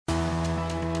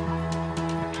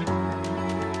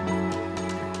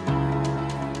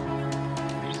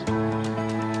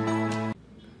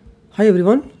Hi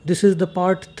everyone, this is the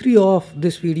part 3 of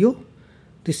this video,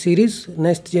 this series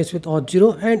Nestjs with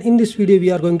Auth0, and in this video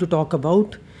we are going to talk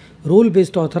about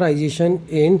role-based authorization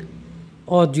in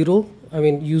Auth0,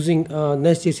 using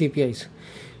Nestjs APIs.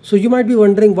 So you might be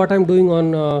wondering what I'm doing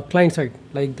on client side,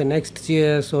 like the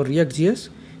Nestjs or React.js.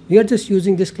 We are just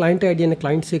using this client ID and a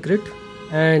client secret,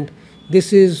 and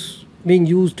this is being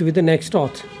used with the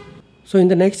Nestauth. So in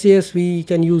the Nestjs we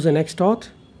can use an Nestauth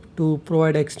to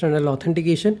provide external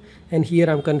authentication, and here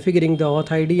I'm configuring the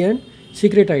auth ID and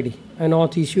secret ID and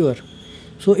auth issuer.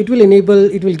 So it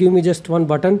will give me just one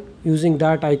button. Using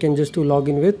that I can just log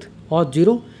in with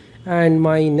Auth0, and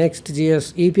my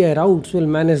Nestjs API routes will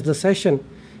manage the session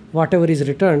whatever is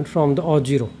returned from the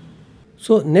Auth0.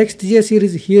 So Nestjs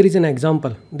here is an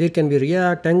example. There can be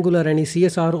React, Angular, any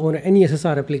CSR or any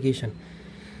SSR application.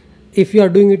 If you are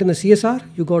doing it in the CSR,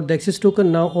 you got the access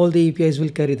token. Now all the APIs will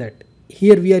carry that.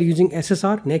 Here we are using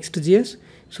SSR, Nestjs,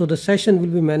 so the session will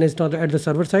be managed at the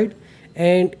server side.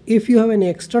 And if you have any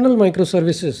external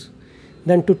microservices,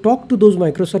 then to talk to those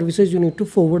microservices, you need to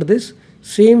forward this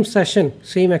same session,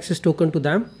 same access token to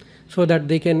them, so that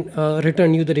they can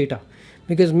return you the data.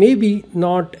 Because maybe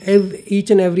not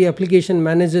each and every application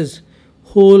manages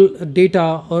whole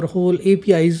data or whole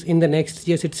APIs in the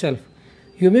Nestjs itself.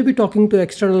 You may be talking to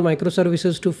external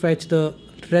microservices to fetch the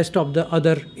rest of the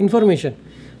other information.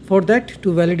 For that,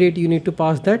 to validate, you need to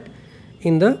pass that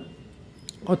in the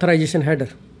authorization header.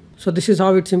 So this is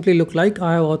how it simply look like.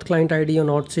 I have auth client ID on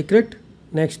auth secret,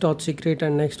 Nestauth secret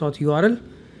and Nestauth URL.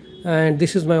 And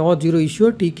this is my Auth0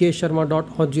 issuer,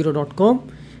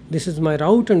 tksharma.auth0.com. This is my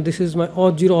route, and this is my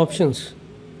Auth0 options.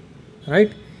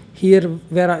 Right here,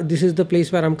 this is the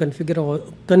place where I'm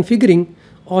configuring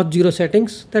Auth0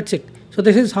 settings. That's it. So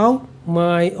this is how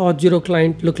my Auth0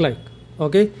 client look like.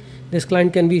 Okay. This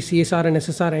client can be CSR and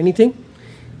SSR, anything.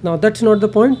 Now that's not the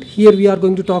point. Here we are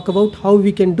going to talk about how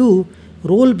we can do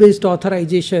role-based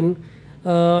authorization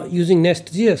using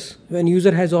Nestjs when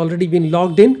user has already been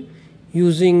logged in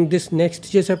using this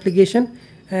Nestjs application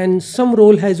and some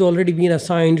role has already been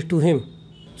assigned to him.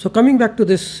 So coming back to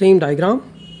this same diagram,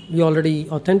 we already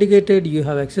authenticated, you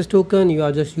have access token, you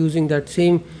are just using that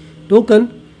same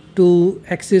token to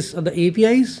access the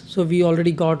APIs. So we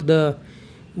already got the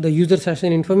user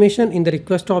session information in the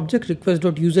request object.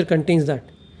 Request.user contains that.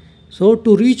 So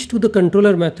to reach to the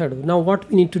controller method, now what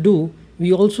we need to do,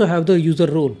 we also have the user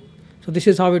role. So this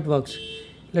is how it works.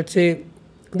 Let's say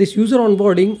this user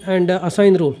onboarding and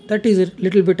assign role, that is a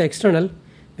little bit external,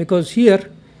 because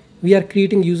here we are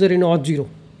creating user in Auth0.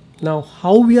 Now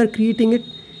how we are creating it,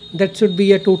 that should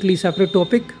be a totally separate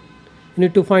topic. You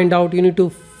need to find out, you need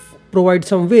to provide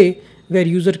some way where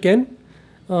user can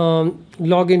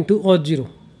log into Auth0.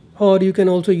 Or you can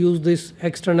also use this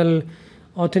external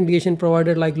authentication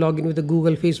provider like login with the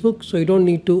Google, Facebook. So you don't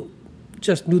need to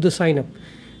just do the sign up.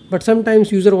 But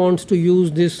sometimes user wants to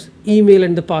use this email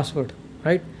and the password,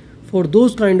 right? For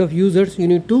those kind of users, you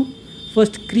need to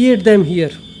first create them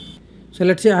here. So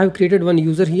let's say I have created one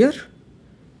user here.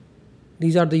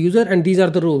 These are the user and these are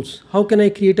the roles. How can I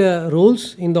create a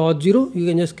roles in the Auth0? You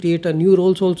can just create a new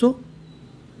roles also.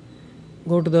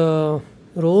 Go to the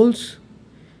roles.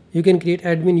 You can create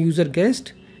admin, user,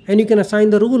 guest, and you can assign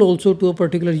the role also to a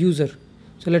particular user.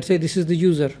 So let's say this is the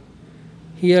user.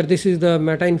 Here this is the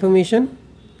meta information,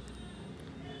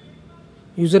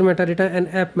 user metadata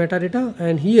and app metadata,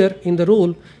 and here in the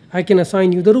role I can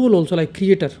assign you the role also, like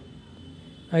creator.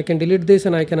 I can delete this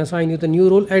and I can assign you the new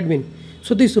role, admin.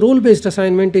 So this role based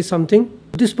assignment is something,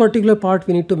 this particular part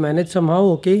we need to manage somehow.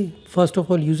 Okay, first of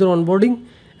all, user onboarding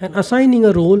and assigning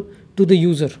a role to the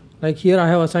user. Like here I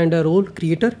have assigned a role,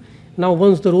 creator. Now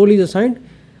once the role is assigned,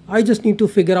 I just need to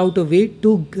figure out a way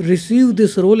to receive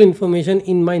this role information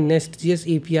in my Nestjs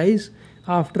APIs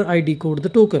after I decode the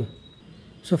token.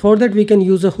 So for that we can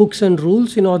use a hooks and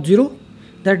rules in Auth0.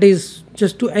 That is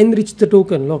just to enrich the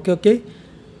token. Okay.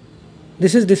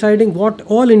 This is deciding what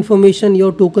all information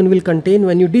your token will contain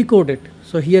when you decode it.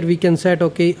 So here we can set,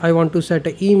 okay, I want to set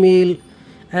an email,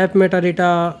 app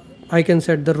metadata, I can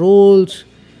set the roles,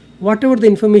 whatever the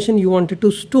information you wanted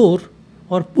to store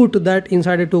or put that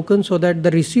inside a token so that the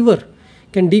receiver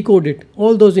can decode it.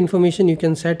 All those information you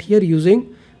can set here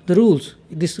using the rules.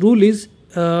 This rule is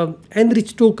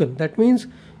enrich token. That means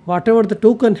whatever the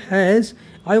token has,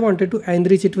 I wanted to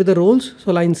enrich it with the roles.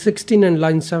 So line 16 and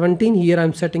line 17, here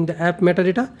I'm setting the app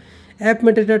metadata. App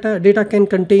metadata data can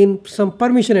contain some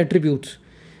permission attributes.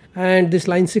 And this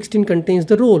line 16 contains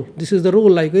the role. This is the role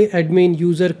like admin,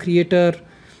 user, creator,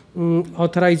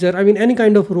 authorizer, any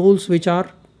kind of roles which are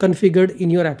configured in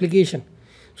your application.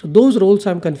 So those roles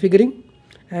I'm configuring.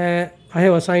 I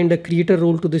have assigned a creator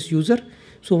role to this user.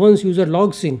 So once user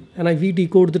logs in and we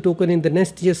decode the token in the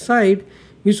Nestjs side,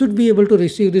 we should be able to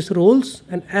receive these roles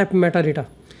and app metadata.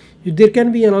 There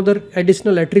can be another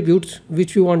additional attributes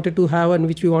which we wanted to have and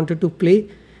which we wanted to play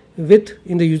with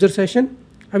in the user session.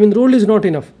 I mean, role is not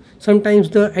enough. Sometimes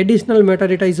the additional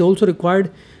metadata is also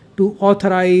required to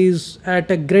authorize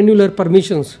at a granular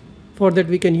permissions. For that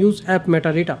we can use app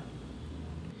metadata.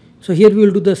 So here we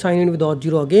will do the sign in with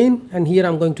Auth0 again, and here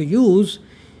I'm going to use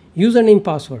username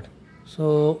password.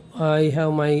 So I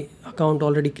have my account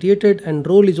already created and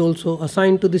role is also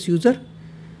assigned to this user.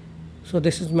 So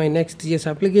this is my Nestjs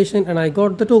application and I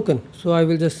got the token. So I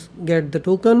will just get the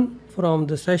token from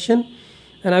the session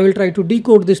and I will try to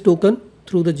decode this token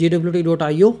through the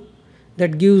jwt.io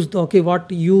that gives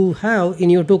what you have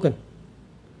in your token.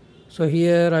 So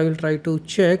here I will try to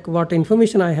check what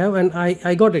information I have, and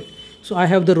I got it. So I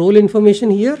have the role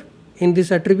information here in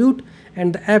this attribute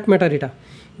and the app metadata.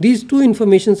 These two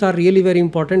informations are really very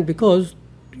important because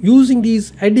using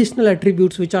these additional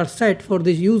attributes which are set for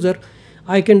this user,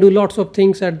 I can do lots of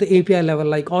things at the API level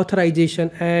like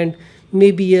authorization and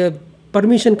maybe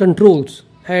permission controls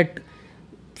at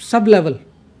sub level,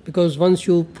 because once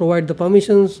you provide the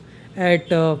permissions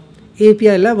at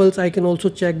API levels, I can also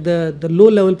check the low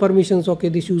level permissions. Okay,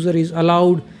 this user is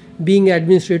allowed being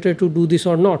administrator to do this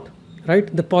or not,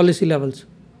 right? The policy levels.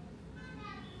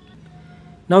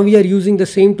 Now we are using the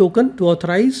same token to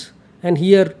authorize, and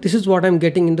here this is what I'm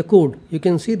getting in the code. You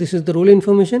can see this is the role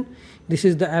information, this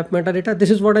is the app metadata, this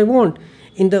is what I want.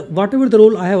 In the whatever the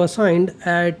role I have assigned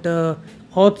at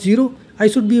Auth0, I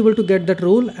should be able to get that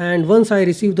role, and once I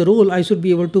receive the role, I should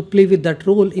be able to play with that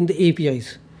role in the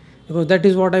APIs, because that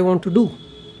is what I want to do.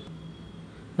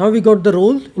 Now we got the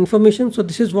role information, so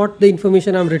this is what the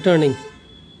information I'm returning.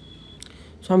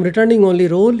 So I'm returning only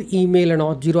role, email and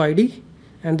Auth0 ID,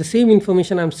 and the same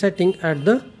information I'm setting at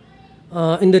the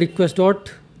in the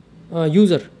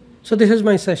request.user. So this is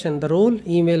my session, the role,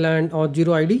 email and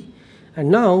Auth0 ID. And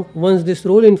now once this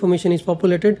role information is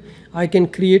populated, I can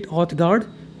create auth guard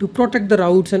to protect the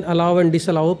routes and allow and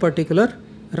disallow particular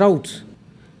routes.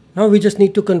 Now we just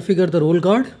need to configure the role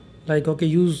guard, like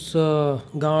use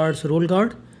guards role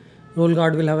guard. Role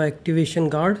guard will have activation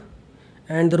guard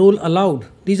and the role allowed.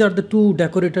 These are the two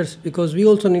decorators, because we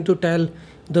also need to tell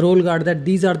the role guard that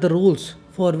these are the roles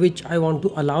for which I want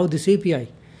to allow this API.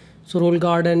 So role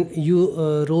guard and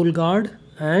role guard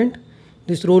and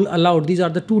this role allowed, these are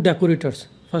the two decorators.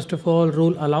 First of all,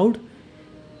 role allowed.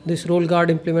 This role guard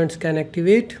implements can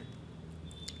activate,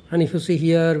 and if you see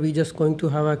here, we just going to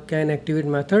have a can activate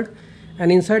method,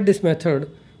 and inside this method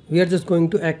we are just going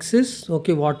to access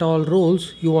what all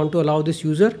roles you want to allow this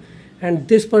user, and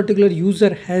this particular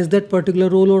user has that particular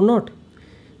role or not.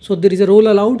 So there is a role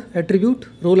allowed attribute,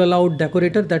 role allowed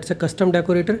decorator, that's a custom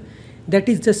decorator that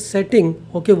is just setting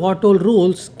what all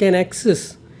roles can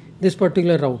access this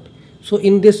particular route. So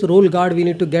in this role guard we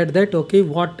need to get that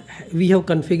what we have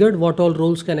configured, what all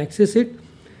roles can access it,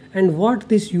 and what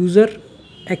this user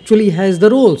actually has the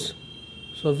roles.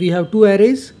 So we have two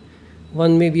arrays,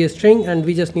 one may be a string, and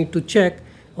we just need to check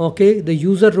the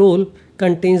user role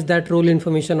contains that role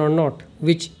information or not,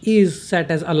 which is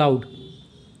set as allowed.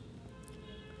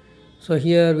 So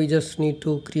here we just need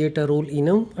to create a role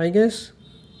enum, I guess.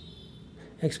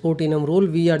 Export enum role.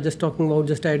 We are just talking about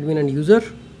just admin and user,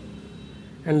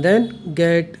 and then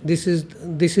get this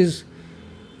is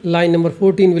line number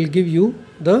 14 will give you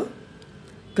the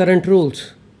current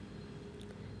roles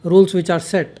which are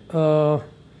set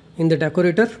in the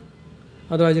decorator,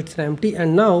 otherwise it's empty.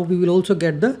 And now we will also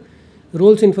get the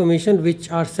roles information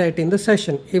which are set in the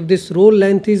session. If this role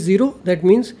length is 0, that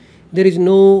means there is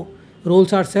no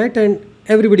roles are set and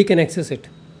everybody can access it.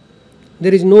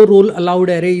 There is no role allowed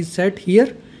array is set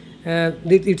here.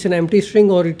 It's an empty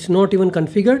string or it's not even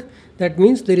configured. That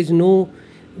means there is no,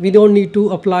 we don't need to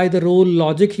apply the role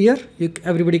logic here.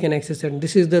 Everybody can access it.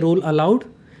 This is the role allowed.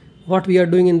 What we are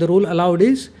doing in the role allowed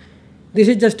is, this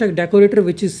is just a decorator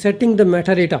which is setting the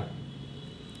metadata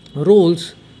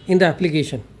roles in the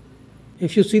application.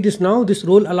 If you see this now, this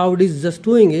role allowed is just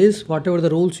doing is whatever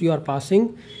the roles you are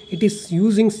passing, it is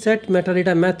using set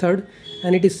metadata method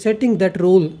and it is setting that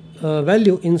role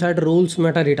value inside roles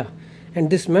metadata.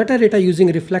 And this metadata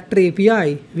using reflector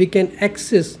API, we can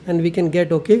access and we can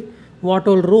get what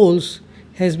all roles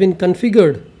has been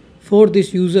configured for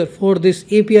this user, for this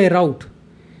API route,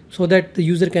 so that the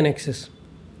user can access.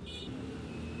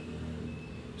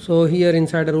 So here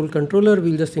inside a role controller,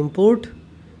 we'll just import.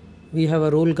 We have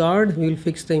a role guard, we will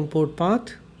fix the import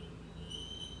path.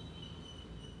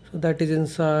 So that is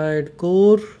inside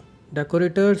core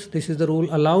decorators. This is the role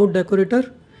allowed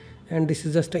decorator, and this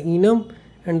is just an enum,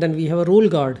 and then we have a role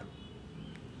guard.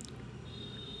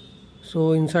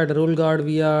 So inside the role guard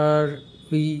we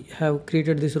have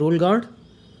created this role guard,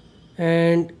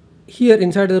 and here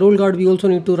inside the role guard we also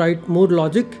need to write more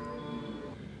logic.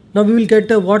 Now we will get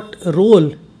what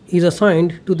role is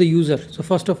assigned to the user. So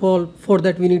first of all, for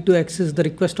that we need to access the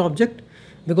request object,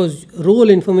 because role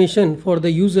information for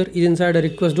the user is inside a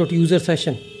request.user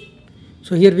session.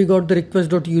 So here we got the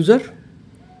request.user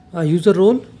user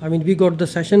role. I mean, we got the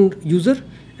session user,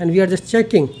 and we are just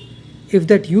checking if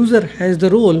that user has the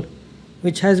role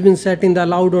which has been set in the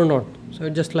allowed or not. So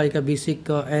it's just like a basic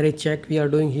array check we are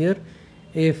doing here,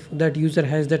 if that user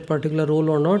has that particular role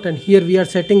or not. And here we are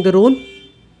setting the role.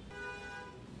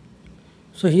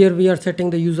 So here we are setting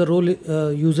the user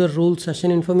role session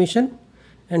information,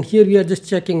 and here we are just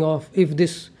checking off if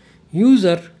this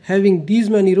user having these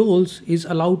many roles is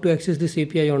allowed to access this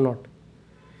API or not.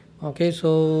 Okay,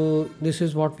 so this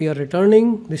is what we are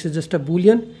returning. This is just a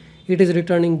boolean. It is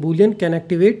returning boolean can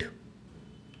activate.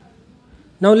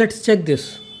 Now let's check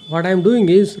this. What I am doing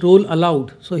is role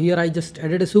allowed. So here I just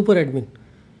added a super admin,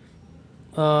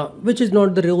 which is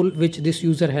not the role which this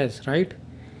user has, right?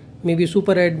 Maybe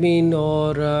super admin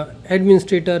or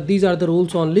administrator. These are the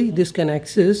roles only. This can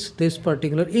access this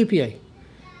particular API.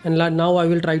 And now I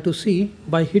will try to see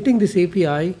by hitting this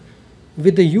API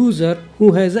with the user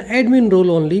who has an admin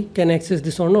role only can access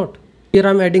this or not. Here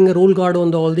I'm adding a role guard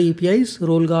on all the APIs,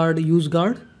 role guard, use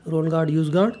guard, role guard,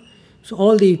 use guard. So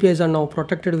all the APIs are now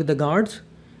protected with the guards.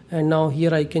 And now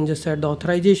here I can just add the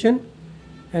authorization,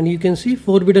 and you can see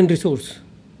forbidden resource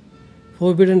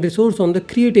on the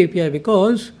create API,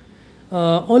 because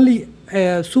only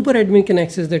super admin can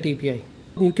access that API.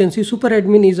 You can see super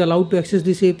admin is allowed to access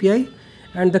this API,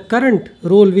 and the current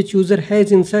role which user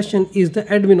has in session is the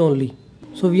admin only.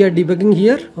 So we are debugging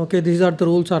here. Okay, these are the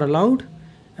roles are allowed,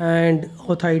 and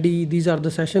auth ID, these are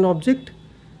the session object.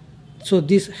 So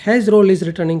this has role is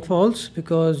returning false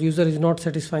because user is not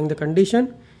satisfying the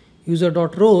condition.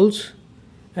 User.roles,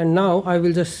 and now I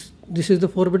will just, this is the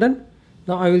forbidden.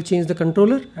 Now I will change the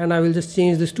controller, and I will just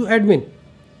change this to admin,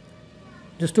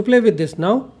 just to play with this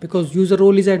now, because user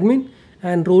role is admin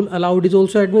and role allowed is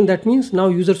also admin. That means now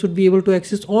user should be able to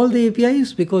access all the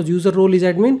APIs, because user role is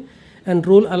admin and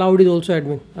role allowed is also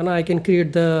admin. And I can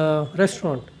create the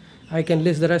restaurant, I can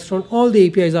list the restaurant, all the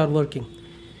APIs are working.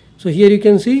 So here you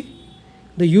can see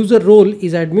the user role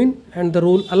is admin and the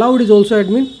role allowed is also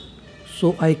admin,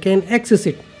 so I can access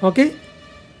it. Okay,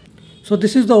 so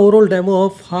this is the overall demo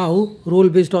of how role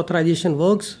based authorization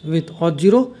works with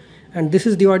Auth0, and this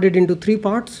is divided into 3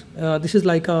 parts. This is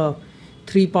like a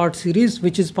 3-part series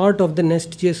which is part of the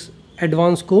Nestjs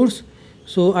advanced course.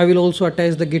 So I will also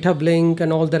attach the GitHub link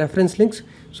and all the reference links,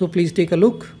 so please take a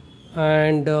look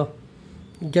and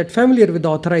get familiar with the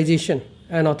authorization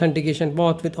and authentication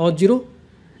both with Auth0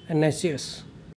 and Nestjs.